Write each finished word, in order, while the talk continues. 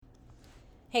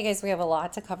Hey guys, we have a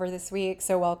lot to cover this week,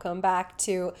 so welcome back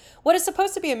to what is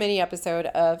supposed to be a mini episode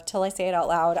of Till I Say It Out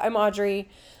Loud. I'm Audrey.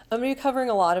 I'm going to be covering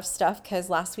a lot of stuff because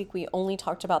last week we only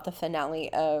talked about the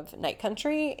finale of Night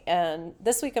Country, and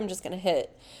this week I'm just going to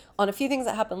hit on a few things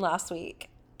that happened last week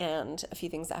and a few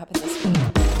things that happened this week.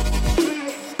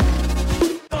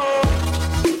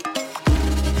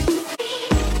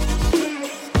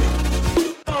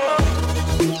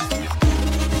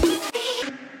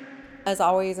 As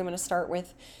always, I'm going to start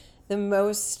with the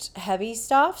most heavy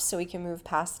stuff so we can move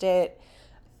past it.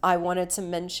 I wanted to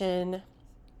mention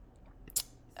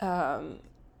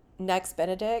Next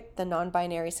Benedict, the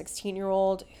non-binary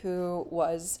 16-year-old who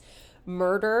was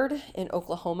murdered in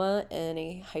Oklahoma in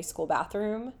a high school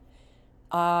bathroom.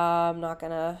 I'm not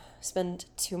going to spend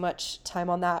too much time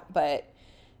on that, but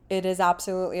it is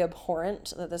absolutely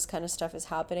abhorrent that this kind of stuff is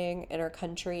happening in our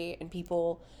country and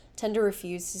people tend to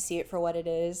refuse to see it for what it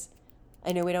is.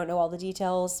 I know we don't know all the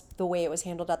details. The way it was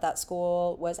handled at that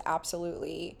school was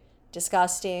absolutely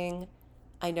disgusting.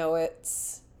 I know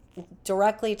it's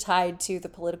directly tied to the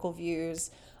political views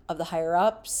of the higher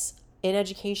ups in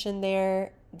education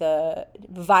there, the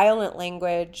violent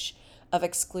language of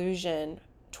exclusion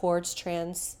towards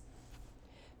trans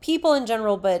people in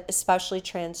general, but especially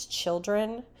trans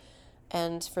children.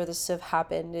 And for this to have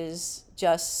happened is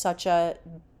just such a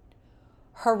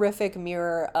horrific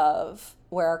mirror of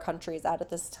where our country is at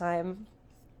this time.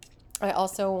 I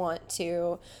also want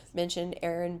to mention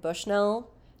Aaron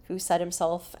Bushnell, who set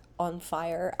himself on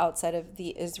fire outside of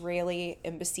the Israeli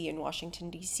embassy in Washington,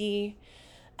 D.C.,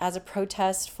 as a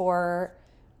protest for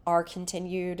our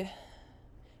continued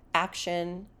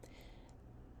action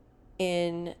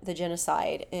in the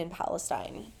genocide in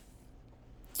Palestine.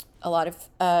 A lot of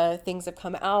things have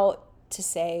come out to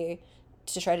try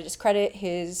to discredit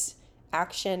his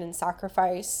action and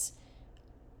sacrifice,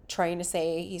 trying to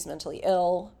say he's mentally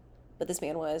ill, but this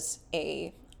man was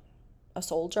a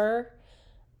soldier,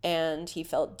 and he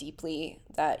felt deeply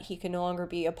that he could no longer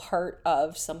be a part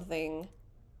of something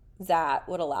that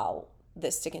would allow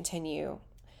this to continue.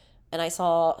 And I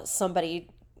saw somebody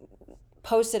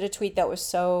posted a tweet that was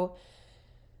so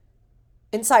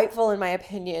insightful, in my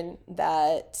opinion,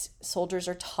 that soldiers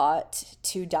are taught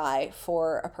to die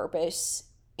for a purpose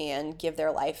and give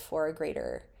their life for a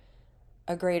greater,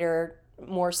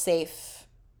 more safe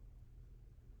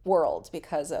world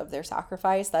because of their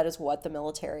sacrifice. That is what the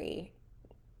military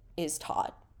is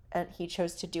taught. And he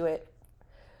chose to do it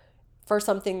for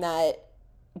something that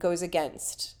goes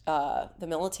against the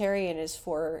military and is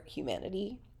for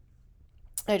humanity.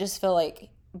 I just feel like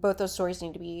both those stories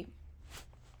need to be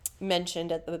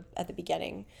mentioned at the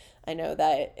beginning. I know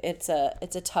that it's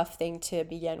a tough thing to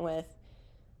begin with,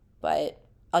 but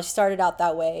I'll start it out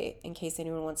that way in case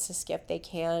anyone wants to skip, they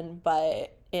can,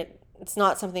 but it's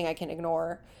not something I can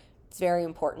ignore. It's very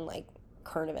important, like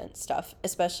current event stuff,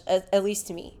 especially at least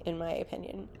to me, in my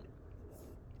opinion.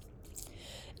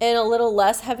 In a little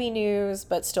less heavy news,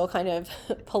 but still kind of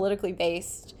politically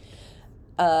based,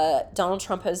 Donald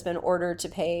Trump has been ordered to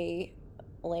pay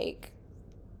like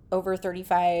over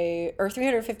 35 or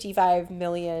 $355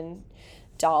 million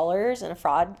in a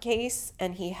fraud case,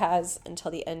 and he has until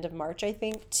the end of March, I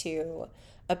think, to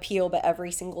appeal. But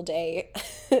every single day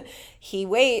he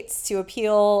waits to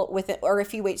appeal with it, or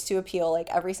if he waits to appeal, like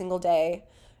every single day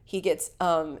he gets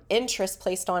interest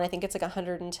placed on. I think it's like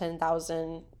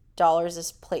 $110,000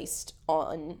 is placed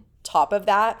on top of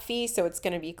that fee, so it's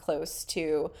going to be close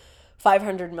to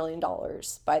 $500 million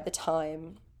by the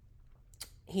time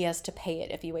he has to pay it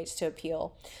if he waits to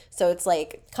appeal. So it's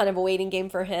like kind of a waiting game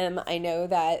for him. I know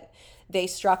that they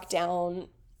struck down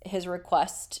his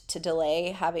request to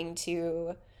delay having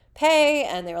to pay,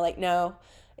 and they were like, no,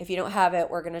 if you don't have it,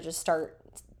 we're going to just start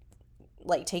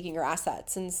like taking your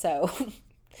assets. And so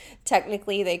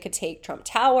technically they could take Trump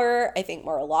Tower. I think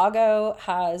Mar-a-Lago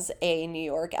has a New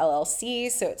York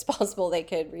LLC, so it's possible they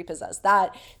could repossess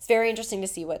that. It's very interesting to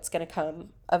see what's going to come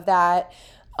of that.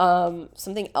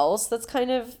 Something else that's kind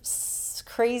of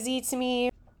crazy to me,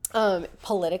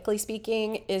 politically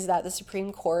speaking, is that the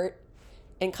Supreme Court,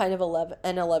 in kind of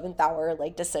an 11th hour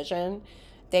like decision,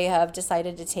 they have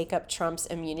decided to take up Trump's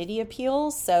immunity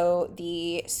appeals. So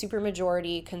the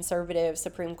supermajority conservative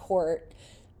Supreme Court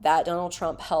that Donald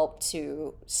Trump helped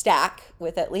to stack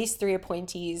with at least 3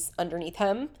 appointees underneath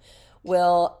him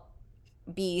will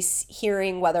be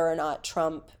hearing whether or not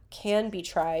Trump can be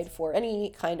tried for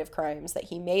any kind of crimes that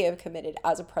he may have committed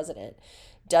as a president.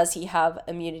 Does he have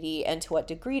immunity, and to what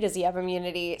degree does he have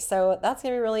immunity? So that's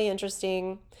going to be really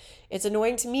interesting. It's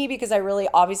annoying to me because I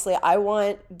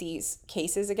want these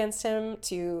cases against him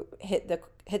to hit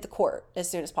the court as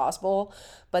soon as possible,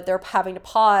 but they're having to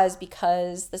pause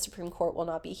because the Supreme Court will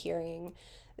not be hearing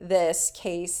this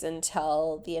case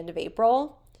until the end of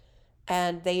April,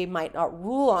 and they might not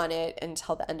rule on it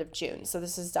until the end of June. So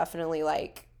this is definitely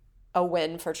like a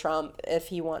win for Trump. If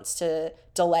he wants to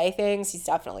delay things, he's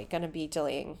definitely going to be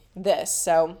delaying this.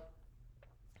 So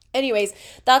anyways,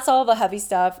 that's all the heavy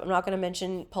stuff. I'm not going to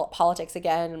mention politics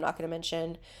again. I'm not going to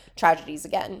mention tragedies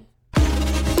again.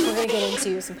 We're going to get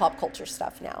into some pop culture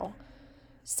stuff now.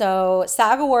 So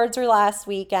SAG Awards were last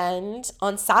weekend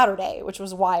on Saturday, which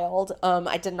was wild.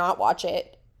 I did not watch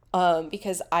it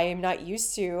because I am not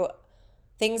used to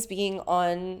things being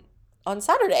on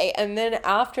Saturday. And then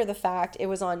after the fact, it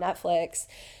was on Netflix,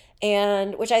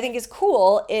 and which I think is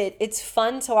cool. It's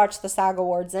fun to watch the SAG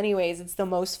Awards anyways. It's the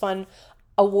most fun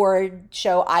award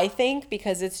show, I think,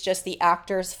 because it's just the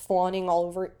actors fawning all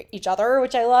over each other,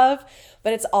 which I love.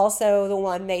 But it's also the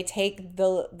one they take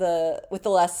the with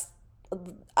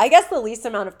the least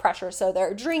amount of pressure. So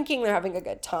they're drinking, they're having a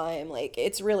good time. Like,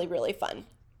 it's really, really fun.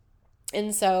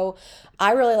 And so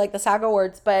I really like the SAG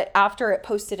Awards, but after it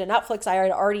posted to Netflix, I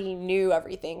already knew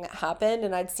everything that happened,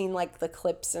 and I'd seen like the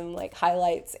clips and like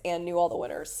highlights and knew all the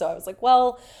winners. So I was like,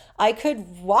 well, I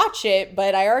could watch it,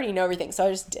 but I already know everything, so I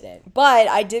just didn't. But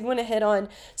I did want to hit on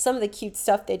some of the cute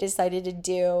stuff they decided to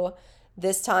do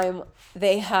this time.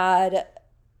 They had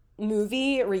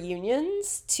movie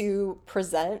reunions to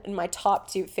present, and my top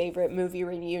two favorite movie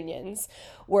reunions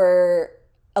were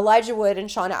Elijah Wood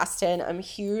and Sean Astin. I'm a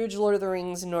huge Lord of the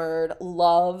Rings nerd.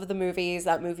 Love the movies.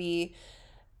 That movie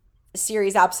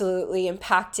series absolutely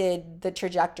impacted the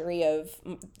trajectory of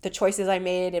the choices I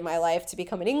made in my life to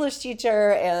become an English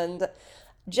teacher, and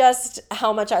just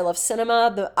how much I love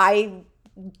cinema. I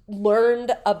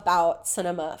learned about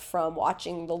cinema from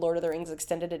watching the Lord of the Rings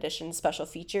extended edition special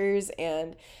features,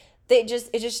 and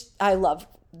I love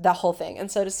the whole thing.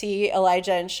 And so to see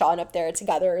Elijah and Sean up there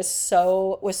together was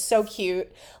so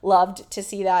cute. Loved to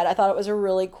see that. I thought it was a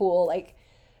really cool like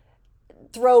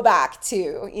throwback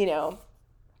to,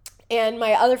 And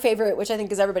my other favorite, which I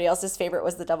think is everybody else's favorite,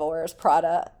 was the Devil Wears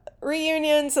Prada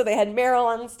reunion. So they had Meryl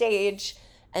on stage,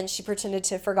 and she pretended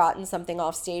to have forgotten something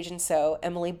off stage, and so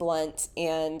Emily Blunt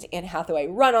and Anne Hathaway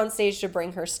run on stage to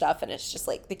bring her stuff, and it's just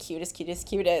like the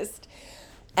cutest.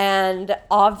 And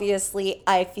obviously,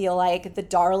 I feel like the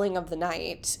darling of the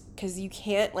night, because you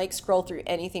can't like scroll through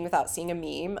anything without seeing a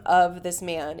meme of this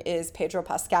man, is Pedro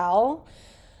Pascal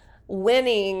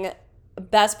winning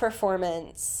Best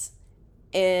Performance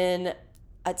in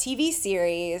a TV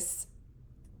series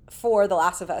for The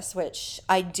Last of Us, which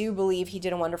I do believe he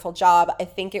did a wonderful job. I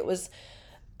think it was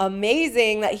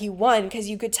amazing that he won, because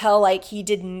you could tell like he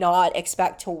did not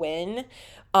expect to win.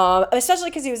 Especially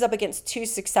because he was up against two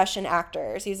Succession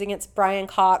actors. He was against Brian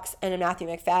Cox and Matthew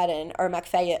McFadden,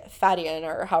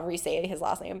 or however you say his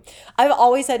last name. I've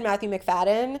always said Matthew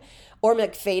McFadden or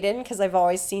McFadden because I've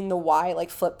always seen the Y, like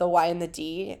flip the Y and the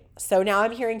D. So now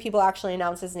I'm hearing people actually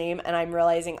announce his name, and I'm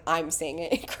realizing I'm saying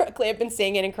it incorrectly. I've been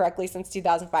saying it incorrectly since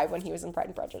 2005 when he was in Pride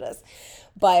and Prejudice.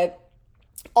 But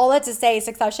all that to say,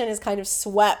 Succession has kind of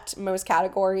swept most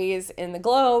categories in the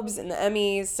Globes and the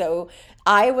Emmys, so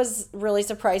I was really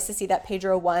surprised to see that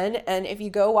Pedro won. And if you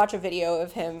go watch a video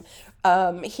of him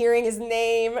hearing his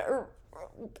name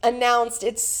announced,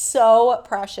 it's so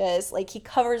precious. Like, he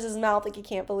covers his mouth like he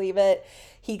can't believe it.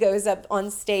 He goes up on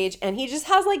stage, and he just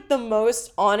has like the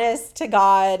most honest to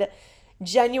God,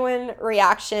 genuine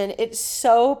reaction. It's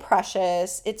so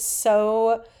precious. It's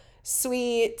so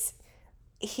sweet.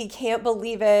 He can't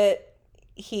believe it.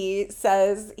 He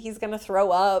says he's going to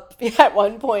throw up at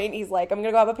one point. He's like, I'm going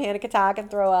to go have a panic attack and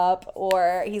throw up.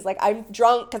 Or he's like, I'm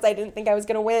drunk because I didn't think I was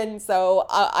going to win, so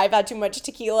I've had too much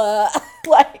tequila.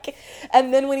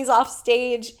 And then when he's off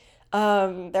stage,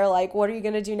 they're like, what are you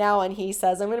going to do now? And he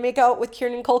says, I'm going to make out with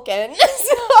Kieran Culkin.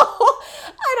 So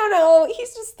I don't know.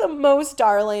 He's just the most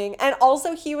darling. And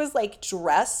also he was like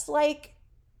dressed like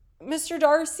Mr.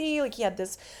 Darcy. Like, he had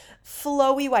this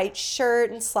flowy white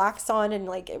shirt and slacks on, and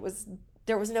like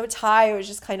there was no tie. It was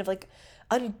just kind of like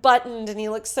unbuttoned, and he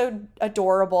looked so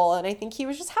adorable, and I think he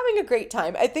was just having a great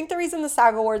time. I think the reason the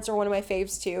SAG Awards are one of my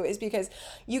faves too is because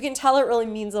you can tell it really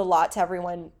means a lot to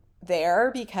everyone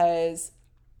there, because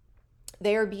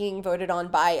they are being voted on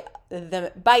by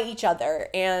each other,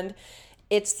 and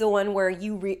it's the one where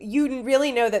you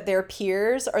really know that their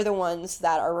peers are the ones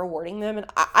that are rewarding them. And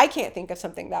I can't think of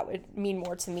something that would mean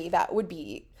more to me that would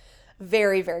be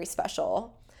Very, very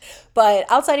special. But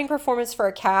outstanding performance for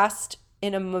a cast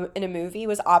in a movie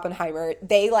was Oppenheimer.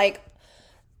 They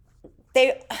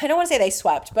I don't want to say they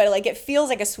swept, but like it feels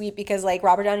like a sweep because like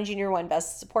Robert Downey Jr. won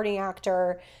Best Supporting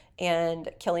Actor and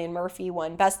Cillian Murphy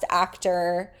won Best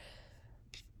Actor,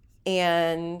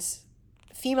 and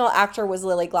female actor was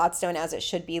Lily Gladstone, as it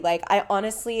should be. Like, I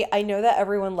honestly, I know that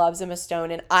everyone loves Emma Stone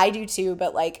and I do too,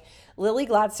 but like Lily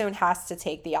Gladstone has to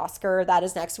take the Oscar. That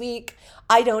is next week.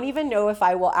 I don't even know if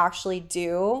I will actually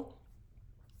do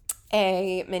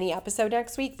a mini episode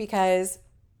next week because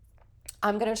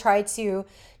I'm going to try to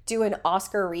do an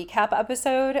Oscar recap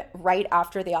episode right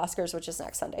after the Oscars, which is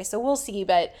next Sunday. So we'll see,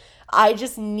 but I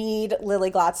just need Lily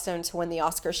Gladstone to win the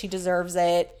Oscar. She deserves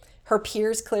it. Her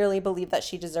peers clearly believe that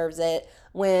she deserves it.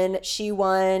 When she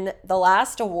won the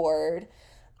last award,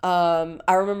 I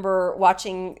remember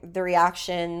watching the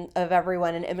reaction of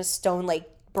everyone, and Emma Stone like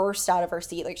burst out of her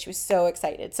seat. Like, she was so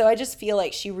excited. So I just feel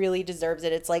like she really deserves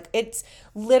it. It's like, it's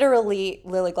literally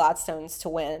Lily Gladstone's to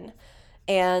win.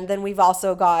 And then we've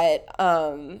also got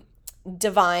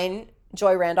Divine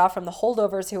Joy Randolph from The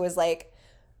Holdovers, who was like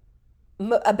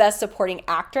a Best Supporting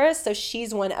Actress. So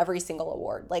she's won every single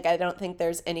award. Like, I don't think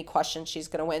there's any question she's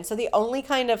going to win. So the only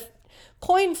kind of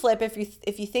coin flip,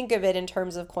 if you think of it in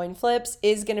terms of coin flips,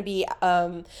 is going to be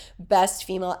Best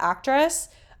Female Actress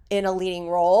in a leading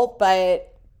role.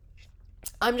 But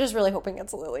I'm just really hoping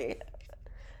it's Lily.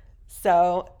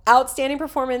 So, outstanding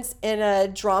performance in a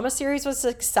drama series was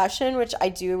Succession, which I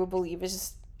do believe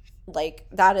is like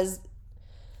that is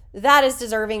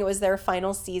deserving. It was their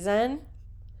final season.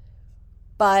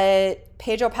 But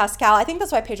Pedro Pascal, I think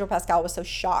that's why Pedro Pascal was so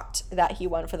shocked that he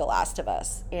won for The Last of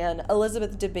Us. And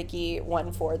Elizabeth Debicki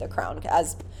won for The Crown.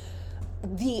 As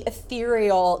the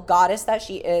ethereal goddess that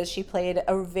she is, she played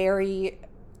a very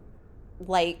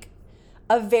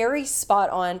spot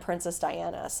on Princess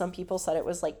Diana. Some people said it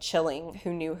was like chilling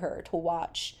who knew her to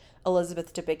watch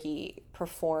Elizabeth Debicki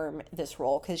perform this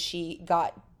role because she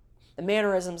got the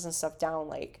mannerisms and stuff down.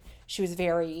 Like, she was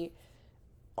very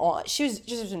on. She was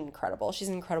just incredible. She's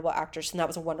an incredible actress, and that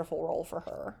was a wonderful role for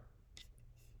her.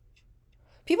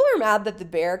 People are mad that The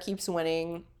Bear keeps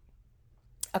winning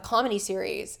a comedy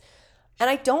series. And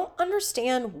I don't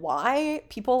understand why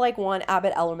people like want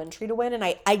Abbott Elementary to win. And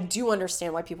I do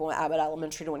understand why people want Abbott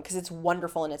Elementary to win because it's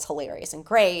wonderful and it's hilarious and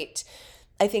great.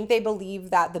 I think they believe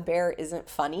that The Bear isn't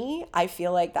funny. I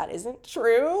feel like that isn't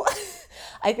true.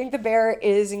 I think The Bear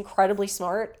is incredibly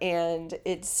smart and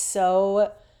it's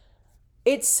so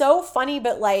funny,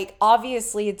 but like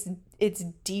obviously it's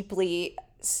deeply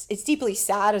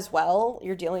sad as well.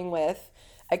 You're dealing with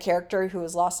a character who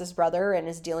has lost his brother and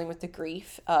is dealing with the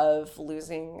grief of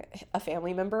losing a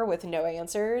family member with no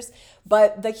answers.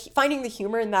 But finding the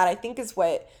humor in that, I think, is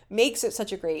what makes it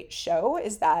such a great show,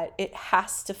 is that it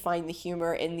has to find the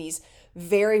humor in these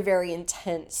very, very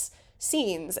intense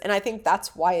scenes. And I think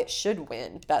that's why it should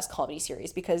win Best Comedy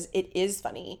Series, because it is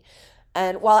funny.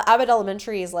 And while Abbott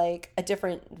Elementary is like a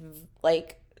different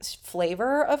like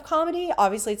flavor of comedy,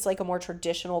 obviously it's like a more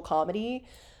traditional comedy.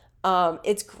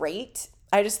 It's great.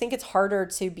 I just think it's harder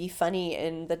to be funny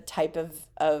in the type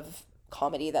of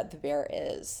comedy that The Bear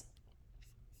is.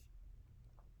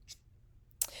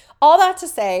 All that to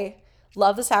say,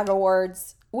 love the SAG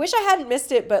Awards. Wish I hadn't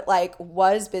missed it, but like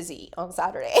was busy on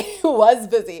Saturday. Was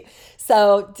busy.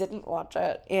 So didn't watch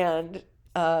it and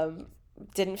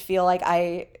didn't feel like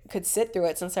I could sit through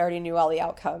it since I already knew all the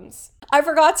outcomes. I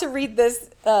forgot to read this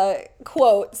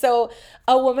quote. So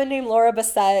a woman named Laura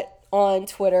Bassett on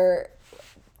Twitter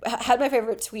had my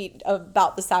favorite tweet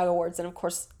about the SAG Awards, and of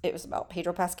course it was about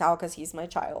Pedro Pascal because he's my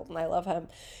child and I love him.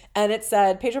 And it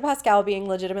said, Pedro Pascal being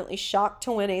legitimately shocked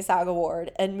to win a SAG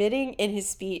Award, admitting in his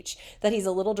speech that he's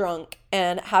a little drunk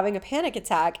and having a panic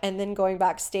attack, and then going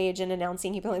backstage and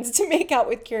announcing he plans to make out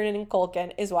with Kieran and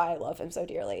Culkin is why I love him so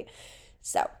dearly.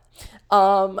 So,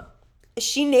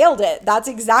 she nailed it. That's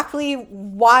exactly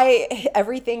why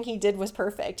everything he did was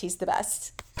perfect. He's the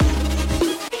best.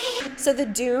 So the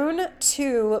Dune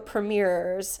 2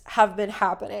 premieres have been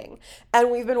happening,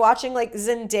 and we've been watching like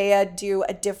Zendaya do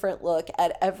a different look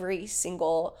at every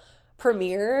single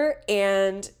premiere,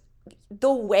 and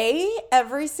the way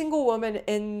every single woman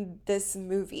in this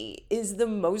movie is the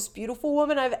most beautiful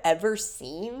woman I've ever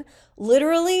seen.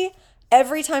 Literally,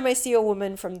 every time I see a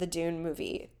woman from the Dune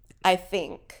movie, I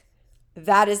think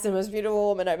that is the most beautiful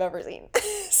woman I've ever seen.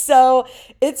 So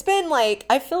it's been like,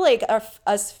 I feel like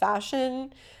us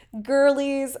fashion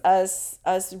girlies, us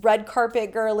red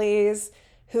carpet girlies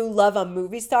who love a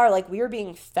movie star, like we are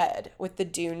being fed with the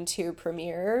Dune 2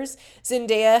 premieres.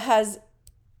 Zendaya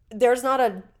there's not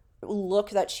a look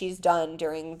that she's done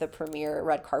during the premiere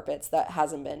red carpets that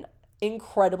hasn't been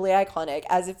incredibly iconic,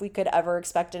 as if we could ever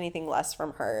expect anything less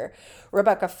from her.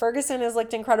 Rebecca Ferguson has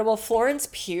looked incredible. Florence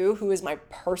Pugh, who is my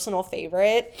personal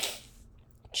favorite,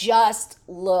 just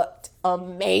looked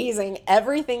amazing.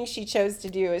 Everything she chose to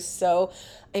do is so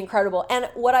incredible. And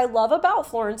what I love about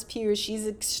Florence Pugh is she's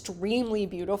extremely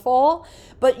beautiful,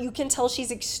 but you can tell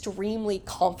she's extremely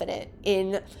confident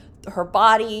in her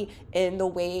body, in the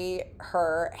way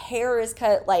her hair is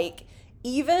cut. Like,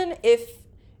 even if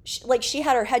she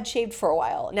had her head shaved for a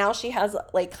while, now she has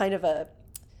like kind of a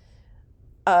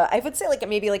I would say like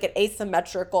maybe like an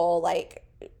asymmetrical like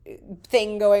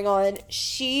thing going on.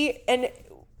 And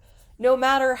no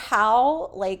matter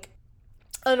how like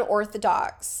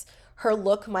unorthodox her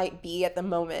look might be at the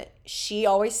moment, she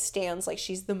always stands like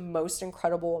she's the most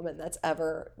incredible woman that's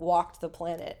ever walked the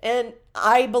planet. And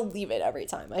I believe it every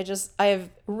time. I have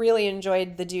really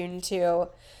enjoyed the Dune 2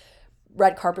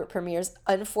 red carpet premieres.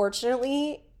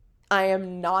 Unfortunately, I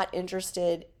am not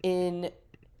interested in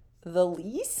the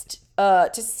least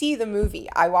to see the movie.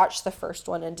 I watched the first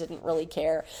one and didn't really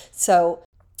care. So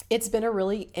it's been a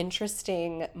really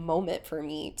interesting moment for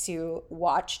me to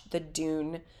watch the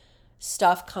Dune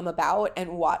stuff come about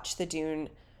and watch the Dune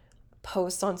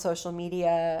posts on social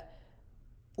media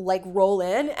like roll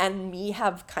in, and me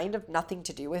have kind of nothing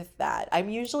to do with that. I'm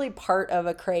usually part of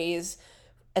a craze,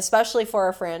 especially for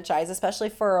a franchise, especially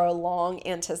for a long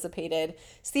anticipated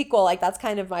sequel. Like, that's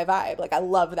kind of my vibe. Like, I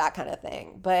love that kind of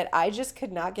thing, but I just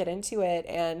could not get into it.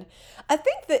 And I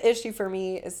think the issue for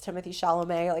me is Timothée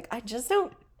Chalamet. Like, I just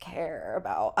don't care.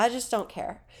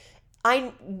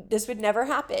 This would never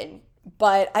happen,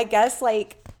 but I guess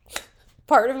like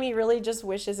part of me really just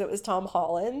wishes it was Tom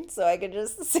Holland so I could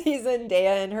just see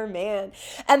Zendaya and her man.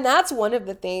 And that's one of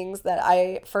the things that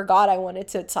I forgot I wanted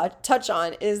to touch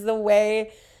on, is the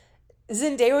way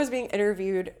Zendaya was being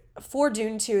interviewed for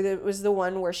Dune 2. That was the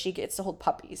one where she gets to hold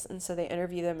puppies, and so they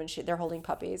interview them and they're holding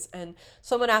puppies, and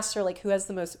someone asked her like, who has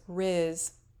the most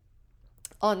riz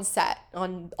on set,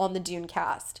 on the Dune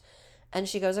cast. And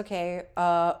she goes, okay,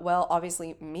 well,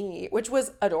 obviously me, which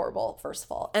was adorable, first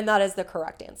of all. And that is the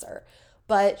correct answer.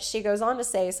 But she goes on to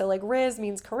say, so like riz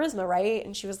means charisma, right?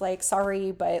 And she was like,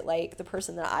 sorry, but like the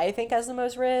person that I think has the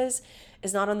most riz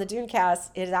is not on the Dune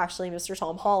cast. It is actually Mr.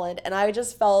 Tom Holland. And I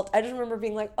just remember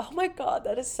being like, oh my God,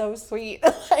 that is so sweet.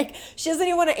 Like, she doesn't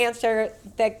even want to answer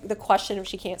the question if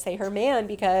she can't say her man,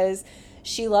 because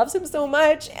she loves him so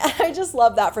much. I just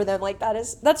love that for them. Like,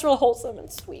 that's real wholesome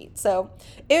and sweet. So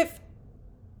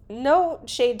no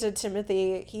shade to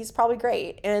Timothy, he's probably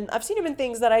great. And I've seen him in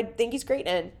things that I think he's great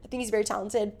in. I think he's very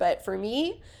talented. But for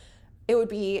me, I'd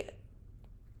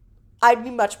be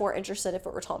much more interested if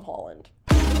it were Tom Holland.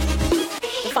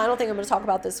 The final thing I'm going to talk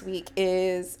about this week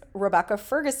is Rebecca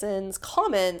Ferguson's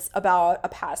comments about a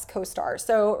past co-star.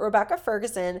 So Rebecca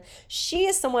Ferguson, she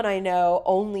is someone I know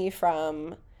only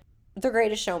from The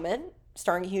Greatest Showman,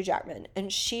 starring Hugh Jackman.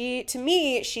 And to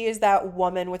me, she is that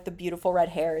woman with the beautiful red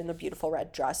hair and the beautiful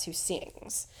red dress who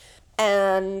sings.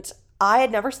 And I had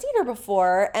never seen her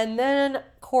before. And then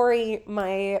Corey,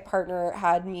 my partner,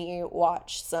 had me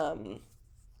watch some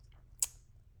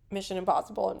Mission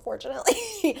Impossible,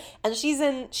 unfortunately. And she's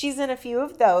in a few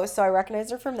of those, so I recognize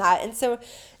her from that. And so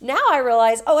now I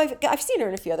realize, I've seen her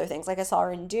in a few other things. Like, I saw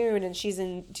her in Dune, and she's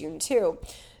in Dune 2.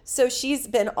 So she's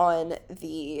been on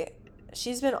the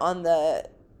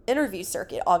interview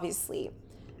circuit, obviously.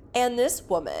 And this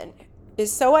woman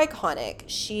is so iconic.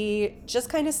 She just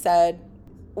kind of said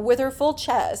with her full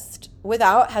chest,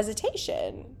 without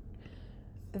hesitation,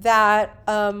 that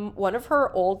one of her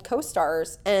old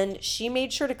co-stars, and she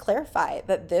made sure to clarify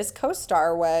that this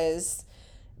co-star was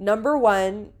number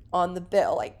one on the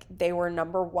bill. Like, they were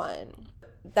number one.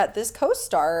 That this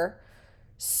co-star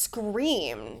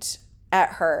screamed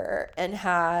at her and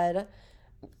had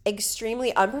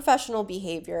extremely unprofessional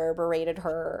behavior, berated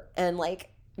her, and like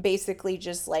basically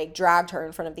just like dragged her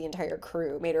in front of the entire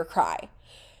crew, made her cry.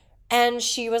 And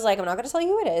she was like, I'm not going to tell you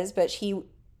who it is, but he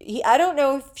I don't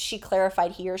know if she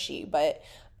clarified he or she, but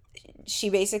she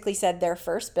basically said their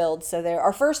first build, so they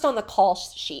are first on the call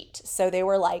sheet, so they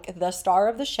were like the star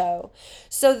of the show.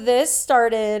 So this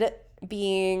started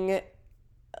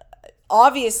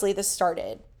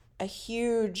a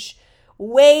huge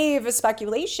wave of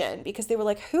speculation, because they were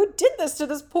like, who did this to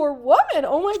this poor woman?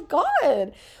 Oh my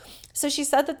God. So she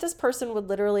said that this person would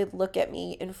literally look at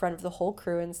me in front of the whole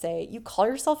crew and say, you call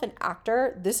yourself an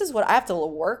actor? This is what I have to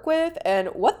work with? And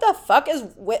what the fuck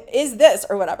is this,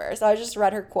 or whatever. So I just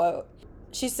read her quote.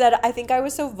 She said, I think I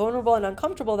was so vulnerable and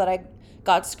uncomfortable that I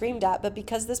got screamed at, but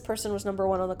because this person was number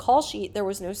one on the call sheet, there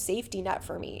was no safety net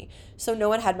for me. So no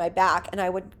one had my back, and I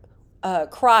would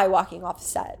cry walking off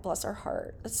set. Bless her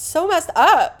heart. It's so messed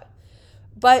up.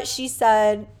 But she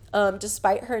said,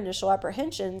 despite her initial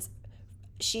apprehensions,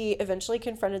 she eventually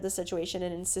confronted the situation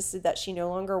and insisted that she no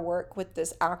longer work with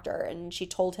this actor, and she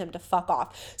told him to fuck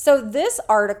off. So this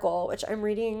article, which I'm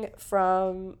reading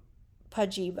from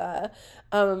Pajiba,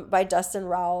 by Dustin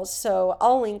Rowles, so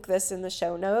I'll link this in the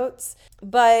show notes.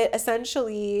 But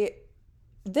essentially,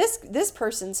 this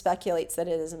person speculates that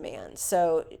it is a man.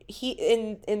 So he,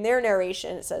 in their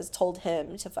narration, it says told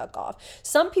him to fuck off.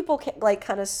 Some people like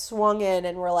kind of swung in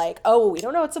and were like, oh, we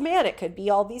don't know, it's a man, it could be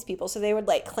all these people. So they would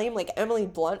like claim like Emily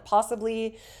Blunt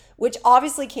possibly, which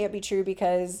obviously can't be true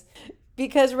because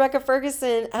Rebecca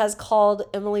Ferguson has called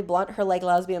Emily Blunt her like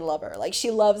lesbian lover. Like she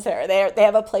loves her. They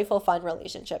have a playful, fun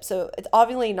relationship. So it's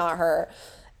obviously not her.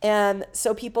 And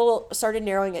so people started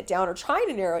narrowing it down, or trying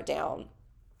to narrow it down.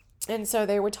 And so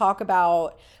they would talk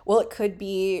about, well, it could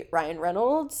be Ryan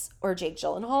Reynolds or Jake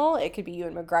Gyllenhaal. It could be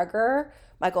Ewan McGregor,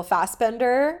 Michael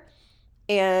Fassbender,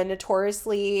 and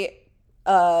notoriously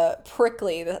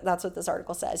prickly, that's what this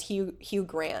article says, Hugh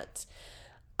Grant.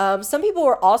 Some people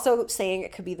were also saying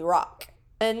it could be The Rock.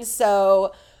 And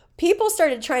so people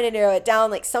started trying to narrow it down.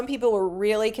 Like some people were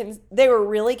really, they were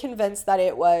really convinced that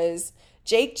it was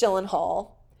Jake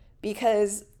Gyllenhaal,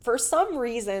 because for some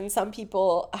reason, some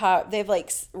people they've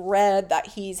like read that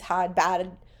he's had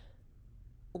bad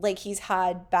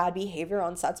behavior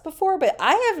on sets before, but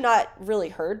I have not really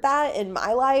heard that in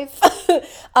my life.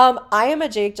 I am a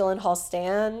Jake Gyllenhaal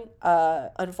stan.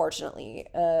 Unfortunately,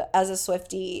 as a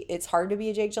Swiftie, it's hard to be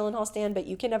a Jake Gyllenhaal stan, but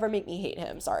you can never make me hate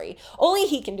him. Sorry, only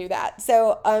he can do that.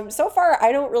 So, so far,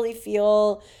 I didn't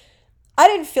feel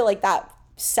like that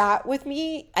sat with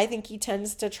me. I think he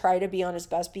tends to try to be on his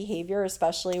best behavior,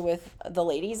 especially with the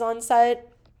ladies on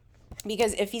set.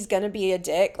 Because if he's gonna be a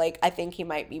dick, like I think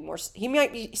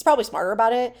he's probably smarter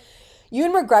about it.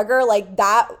 Ewan McGregor, like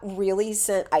that really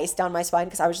sent ice down my spine,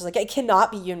 because I was just like, it cannot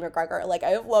be Ewan McGregor. Like I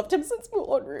have loved him since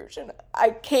Moulin Rouge, and I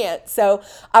can't. So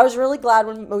I was really glad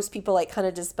when most people like kind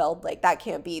of dispelled like that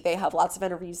can't be. They have lots of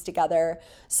interviews together.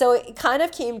 So it kind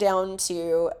of came down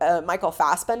to Michael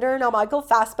Fassbender. Now Michael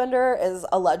Fassbender is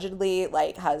allegedly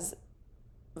like has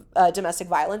domestic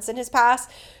violence in his past.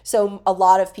 So a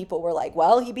lot of people were like,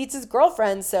 well, he beats his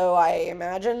girlfriend, so I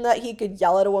imagine that he could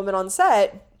yell at a woman on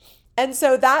set. And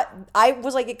so that I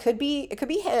was like, it could be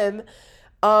him.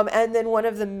 And then one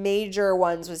of the major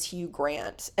ones was Hugh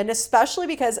Grant. And especially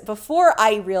because before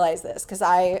I realized this, because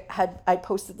I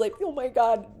posted like, oh my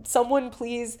God, someone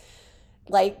please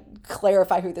like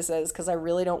clarify who this is, because I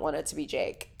really don't want it to be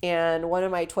Jake. And one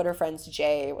of my Twitter friends,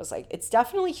 Jay, was like, it's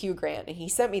definitely Hugh Grant. And he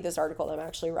sent me this article that I'm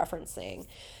actually referencing.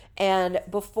 And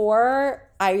before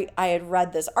I had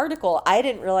read this article, I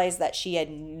didn't realize that she had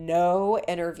no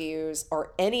interviews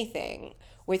or anything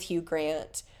with Hugh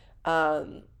Grant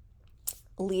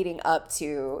leading up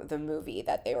to the movie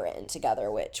that they were in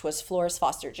together, which was Florence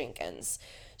Foster Jenkins.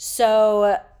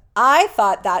 So I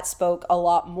thought that spoke a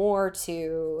lot more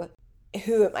to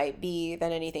who it might be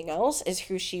than anything else, is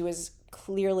who she was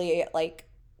clearly like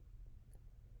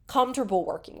comfortable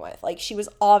working with. Like she was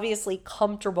obviously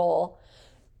comfortable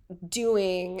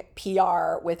doing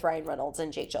PR with Ryan Reynolds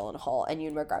and Jake Gyllenhaal and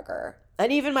Ewan McGregor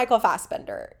and even Michael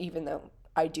Fassbender, even though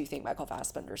I do think Michael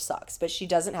Fassbender sucks, but she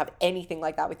doesn't have anything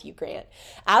like that with Hugh Grant.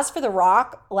 As for The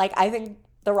Rock, like I think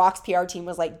The Rock's PR team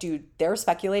was like, dude, they're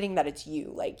speculating that it's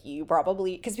you. Like you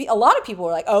probably, because a lot of people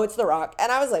were like, oh, it's The Rock. And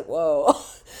I was like, whoa,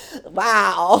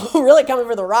 wow, really coming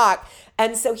for The Rock.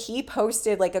 And so he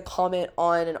posted like a comment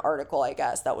on an article, I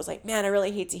guess, that was like, man, I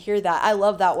really hate to hear that. I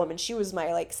love that woman. She was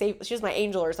my like, she was my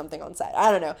angel or something on set.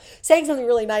 I don't know, saying something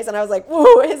really nice. And I was like,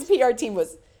 whoa, his PR team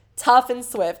was tough and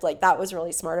swift. Like that was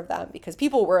really smart of them, because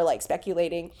people were like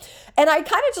speculating. And I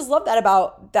kind of just love that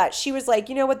about that. She was like,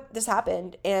 you know what, this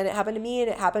happened and it happened to me and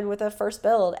it happened with a first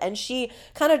build. And she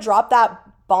kind of dropped that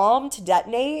bomb to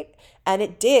detonate, and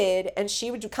it did. And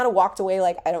she would kind of walked away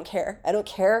like, I don't care. I don't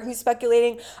care who's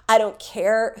speculating. I don't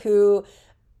care who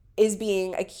is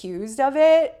being accused of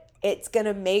it. It's going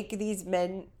to make these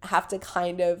men have to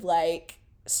kind of like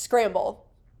scramble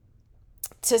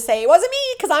to say it wasn't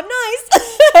me because I'm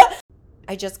nice.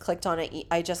 I just clicked on a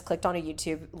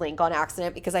YouTube link on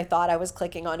accident because I thought I was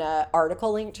clicking on an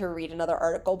article link to read another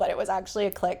article, but it was actually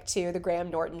a click to the Graham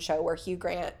Norton show, where Hugh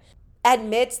Grant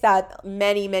admits that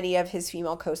many of his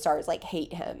female co-stars like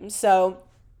hate him. So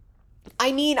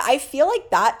I mean, I feel like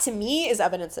that to me is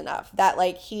evidence enough that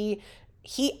like he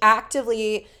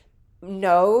actively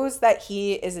knows that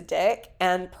he is a dick,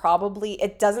 and probably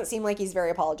it doesn't seem like he's very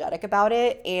apologetic about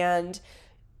it. And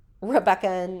Rebecca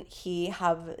and he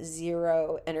have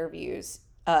zero interviews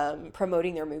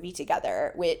promoting their movie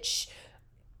together, which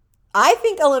I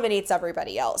think eliminates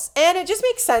everybody else. And it just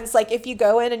makes sense. Like if you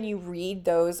go in and if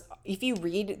you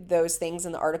read those things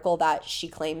in the article that she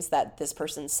claims that this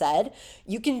person said,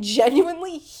 you can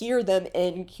genuinely hear them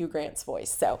in Hugh Grant's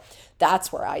voice. So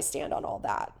that's where I stand on all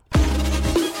that.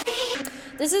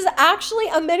 This is actually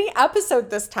a mini episode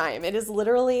this time. It is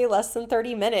literally less than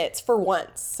 30 minutes for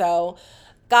once. So,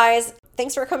 guys,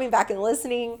 thanks for coming back and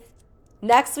listening.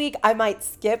 Next week, I might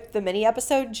skip the mini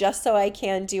episode just so I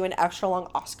can do an extra long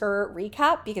Oscar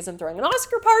recap because I'm throwing an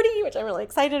Oscar party, which I'm really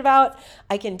excited about.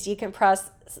 I can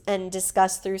decompress and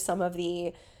discuss through some of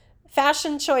the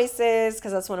fashion choices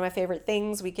because that's one of my favorite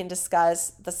things. We can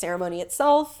discuss the ceremony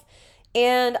itself.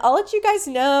 And I'll let you guys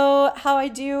know how I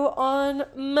do on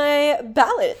my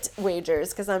ballot wagers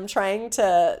because I'm trying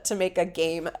to make a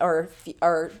game or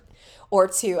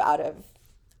two out of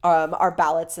our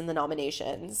ballots in the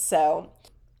nominations. So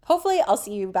hopefully I'll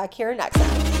see you back here next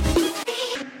time.